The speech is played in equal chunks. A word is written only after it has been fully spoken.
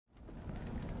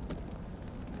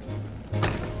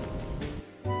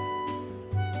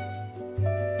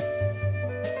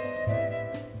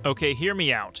Okay, hear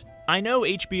me out. I know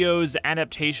HBO's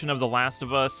adaptation of The Last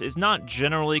of Us is not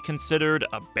generally considered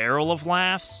a barrel of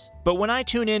laughs, but when I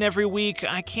tune in every week,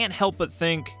 I can't help but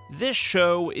think, this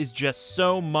show is just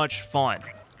so much fun.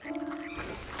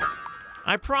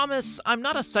 I promise I'm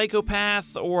not a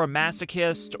psychopath or a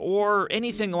masochist or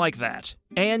anything like that.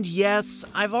 And yes,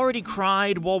 I've already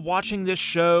cried while watching this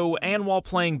show and while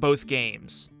playing both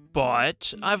games.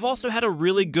 But I've also had a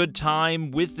really good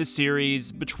time with the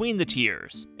series between the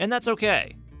tiers, and that's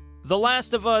okay. The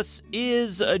Last of Us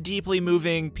is a deeply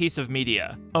moving piece of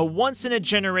media. A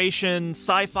once-in-a-generation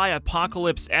sci-fi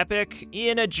apocalypse epic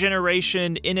in a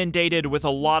generation inundated with a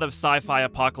lot of sci-fi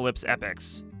apocalypse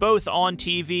epics, both on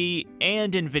TV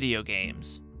and in video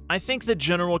games. I think the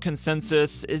general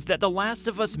consensus is that The Last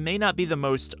of Us may not be the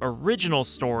most original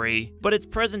story, but its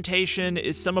presentation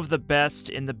is some of the best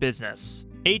in the business.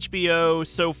 HBO,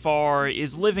 so far,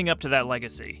 is living up to that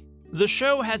legacy. The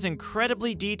show has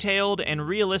incredibly detailed and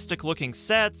realistic-looking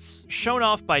sets, shown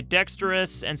off by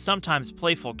dexterous and sometimes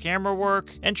playful camera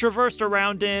work, and traversed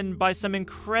around in by some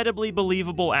incredibly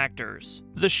believable actors.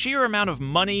 The sheer amount of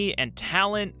money and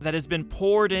talent that has been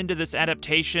poured into this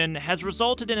adaptation has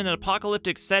resulted in an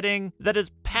apocalyptic setting that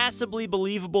is passably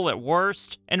believable at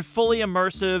worst, and fully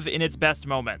immersive in its best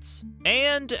moments.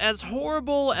 And as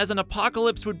horrible as an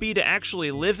apocalypse would be to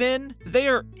actually live in, they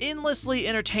are endlessly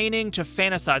entertaining to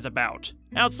fantasize about,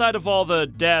 outside of all the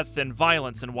death and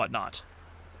violence and whatnot.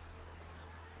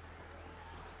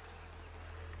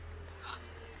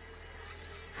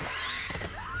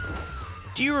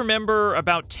 Do you remember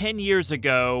about 10 years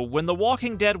ago when The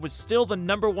Walking Dead was still the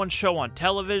 #1 show on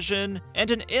television,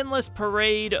 and an endless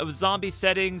parade of zombie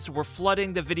settings were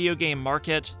flooding the video game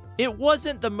market? It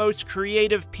wasn't the most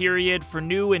creative period for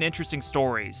new and interesting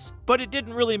stories, but it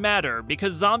didn't really matter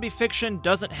because zombie fiction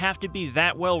doesn't have to be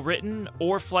that well written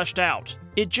or fleshed out.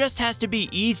 It just has to be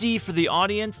easy for the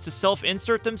audience to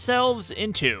self-insert themselves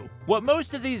into. What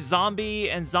most of these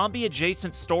zombie and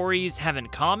zombie-adjacent stories have in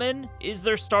common is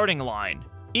their starting line.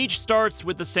 Each starts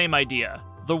with the same idea.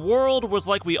 The world was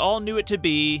like we all knew it to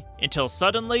be, until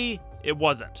suddenly, it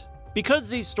wasn't. Because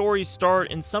these stories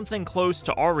start in something close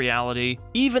to our reality,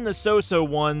 even the so-so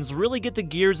ones really get the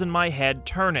gears in my head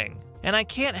turning. And I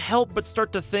can't help but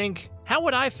start to think, how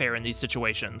would I fare in these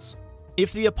situations?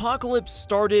 If the apocalypse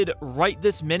started right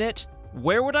this minute,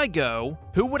 where would I go,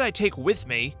 who would I take with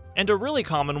me, and a really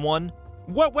common one,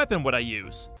 what weapon would I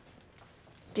use?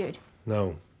 Dude.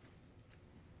 No.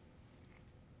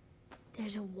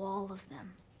 There's a wall of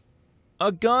them.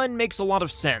 A gun makes a lot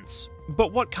of sense,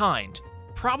 but what kind?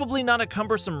 Probably not a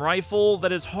cumbersome rifle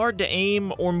that is hard to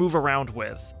aim or move around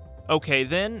with. Okay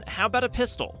then, how about a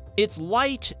pistol? It's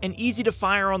light and easy to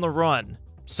fire on the run.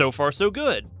 So far so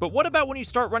good, but what about when you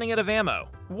start running out of ammo?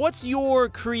 What's your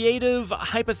creative,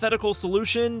 hypothetical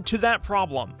solution to that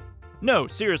problem? No,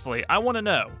 seriously, I want to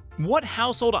know. What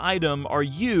household item are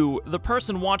you, the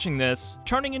person watching this,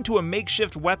 turning into a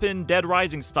makeshift weapon Dead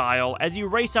Rising style as you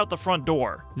race out the front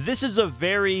door? This is a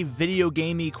very video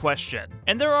gamey question,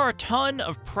 and there are a ton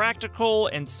of practical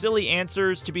and silly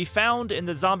answers to be found in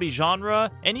the zombie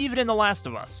genre, and even in The Last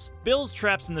of Us. Bill's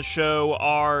traps in the show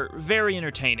are very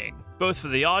entertaining, both for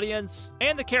the audience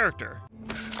and the character.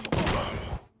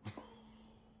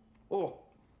 Oh.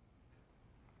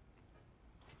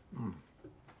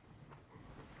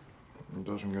 It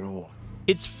doesn't get old.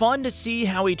 It's fun to see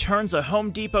how he turns a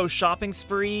Home Depot shopping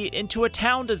spree into a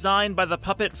town designed by the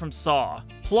puppet from Saw.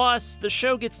 Plus, the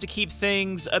show gets to keep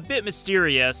things a bit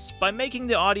mysterious by making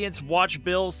the audience watch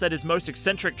Bill set his most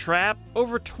eccentric trap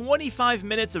over 25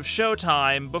 minutes of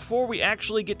showtime before we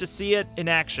actually get to see it in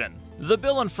action. The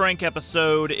Bill and Frank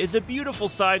episode is a beautiful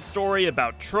side story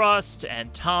about trust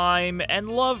and time and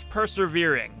love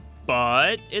persevering.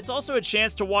 But it's also a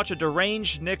chance to watch a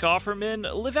deranged Nick Offerman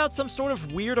live out some sort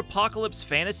of weird apocalypse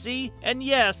fantasy, and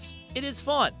yes, it is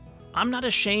fun. I'm not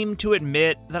ashamed to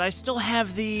admit that I still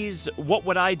have these what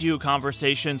would I do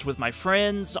conversations with my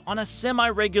friends on a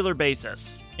semi-regular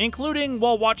basis, including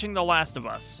while watching The Last of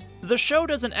Us. The show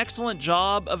does an excellent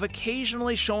job of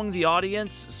occasionally showing the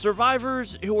audience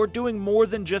survivors who are doing more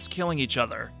than just killing each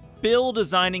other. Bill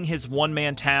designing his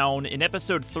one-man town in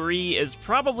episode 3 is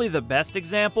probably the best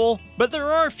example, but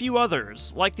there are a few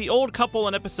others, like the old couple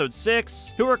in episode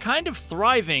 6, who are kind of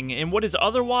thriving in what is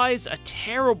otherwise a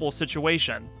terrible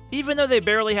situation. Even though they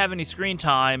barely have any screen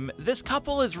time, this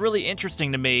couple is really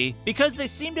interesting to me because they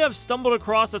seem to have stumbled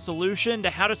across a solution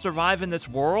to how to survive in this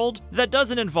world that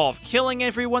doesn't involve killing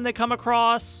everyone they come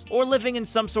across or living in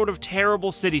some sort of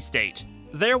terrible city-state.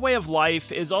 Their way of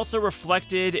life is also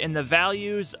reflected in the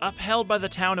values upheld by the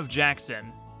town of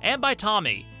Jackson. and by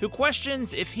Tommy, who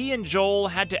questions if he and Joel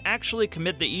had to actually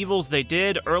commit the evils they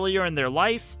did earlier in their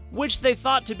life, which they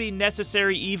thought to be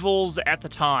necessary evils at the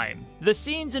time. The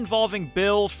scenes involving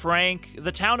Bill, Frank,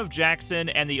 the town of Jackson,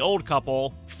 and the old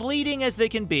couple, fleeting as they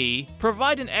can be,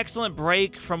 provide an excellent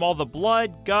break from all the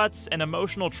blood, guts, and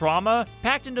emotional trauma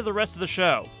packed into the rest of the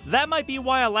show. That might be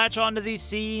why I latch onto these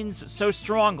scenes so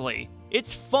strongly.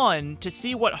 It's fun to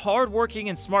see what hardworking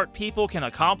and smart people can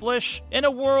accomplish in a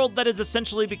world that has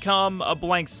essentially become a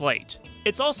blank slate.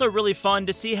 It's also really fun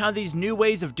to see how these new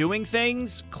ways of doing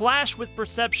things clash with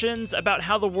perceptions about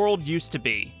how the world used to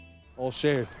be. All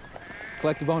shared.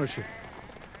 Collective ownership.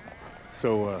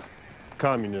 So,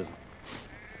 communism.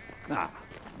 Nah,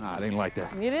 it ain't like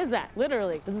that. It is that,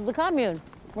 literally. This is a commune.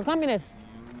 We're communists.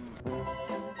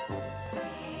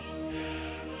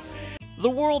 The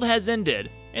world has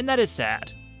ended, and that is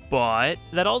sad. But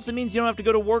that also means you don't have to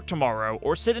go to work tomorrow,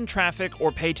 or sit in traffic,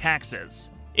 or pay taxes.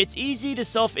 It's easy to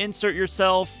self-insert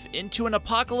yourself into an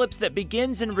apocalypse that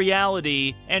begins in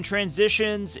reality and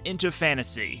transitions into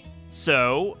fantasy.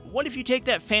 So, what if you take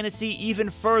that fantasy even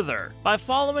further by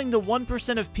following the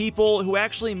 1% of people who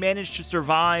actually manage to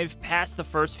survive past the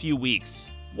first few weeks?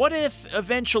 What if,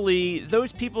 eventually,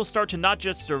 those people start to not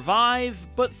just survive,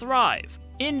 but thrive?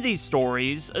 In these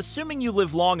stories, assuming you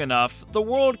live long enough, the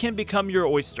world can become your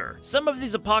oyster. Some of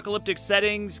these apocalyptic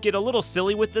settings get a little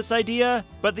silly with this idea,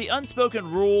 but the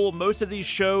unspoken rule most of these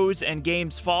shows and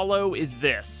games follow is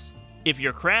this: if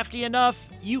you're crafty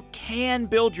enough, you can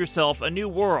build yourself a new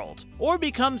world, or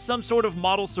become some sort of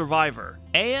model survivor.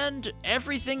 And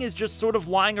everything is just sort of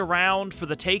lying around for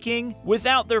the taking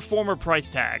without their former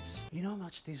price tags. You know how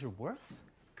much these are worth?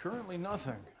 Currently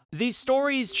nothing. These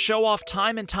stories show off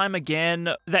time and time again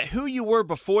that who you were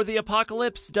before the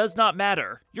apocalypse does not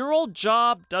matter. Your old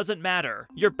job doesn't matter.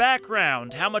 Your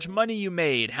background, how much money you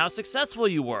made, how successful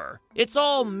you were. It's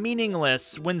all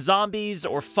meaningless when zombies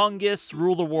or fungus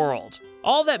rule the world.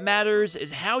 All that matters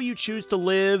is how you choose to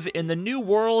live in the new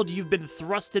world you've been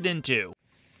thrusted into.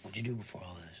 What'd you do before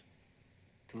all this?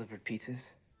 Delivered pizzas?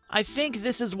 I think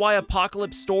this is why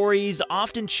apocalypse stories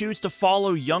often choose to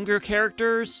follow younger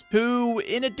characters who,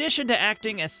 in addition to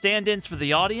acting as stand-ins for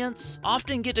the audience,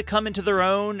 often get to come into their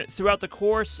own throughout the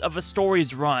course of a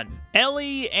story's run.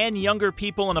 Ellie and younger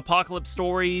people in apocalypse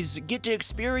stories get to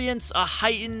experience a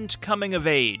heightened coming of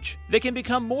age. They can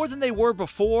become more than they were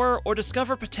before or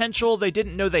discover potential they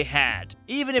didn't know they had,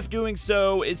 even if doing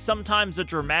so is sometimes a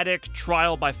dramatic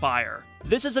trial by fire.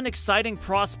 This is an exciting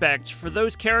prospect for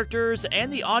those characters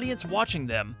and the audience watching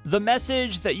them. The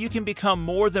message that you can become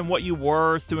more than what you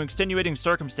were through extenuating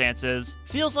circumstances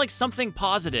feels like something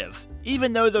positive,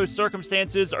 even though those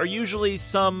circumstances are usually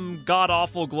some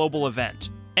god-awful global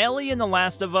event. Ellie in The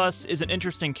Last of Us is an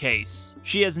interesting case.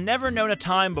 She has never known a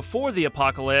time before the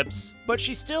apocalypse, but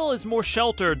she still is more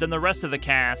sheltered than the rest of the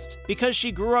cast because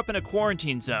she grew up in a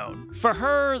quarantine zone. For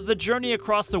her, the journey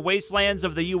across the wastelands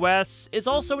of the US is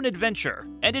also an adventure,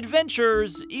 and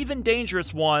adventures, even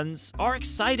dangerous ones, are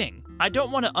exciting. I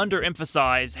don't want to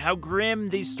underemphasize how grim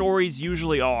these stories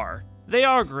usually are. They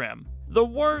are grim. The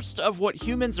worst of what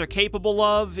humans are capable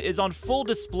of is on full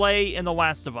display in The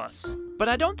Last of Us. But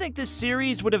I don't think this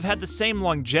series would have had the same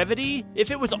longevity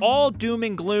if it was all doom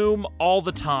and gloom all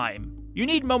the time. You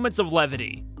need moments of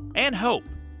levity, and hope,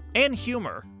 and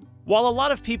humor. While a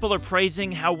lot of people are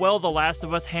praising how well The Last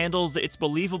of Us handles its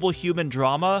believable human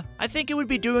drama, I think it would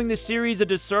be doing the series a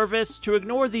disservice to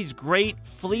ignore these great,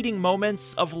 fleeting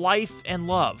moments of life and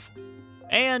love.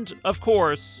 And, of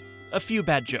course, a few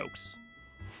bad jokes.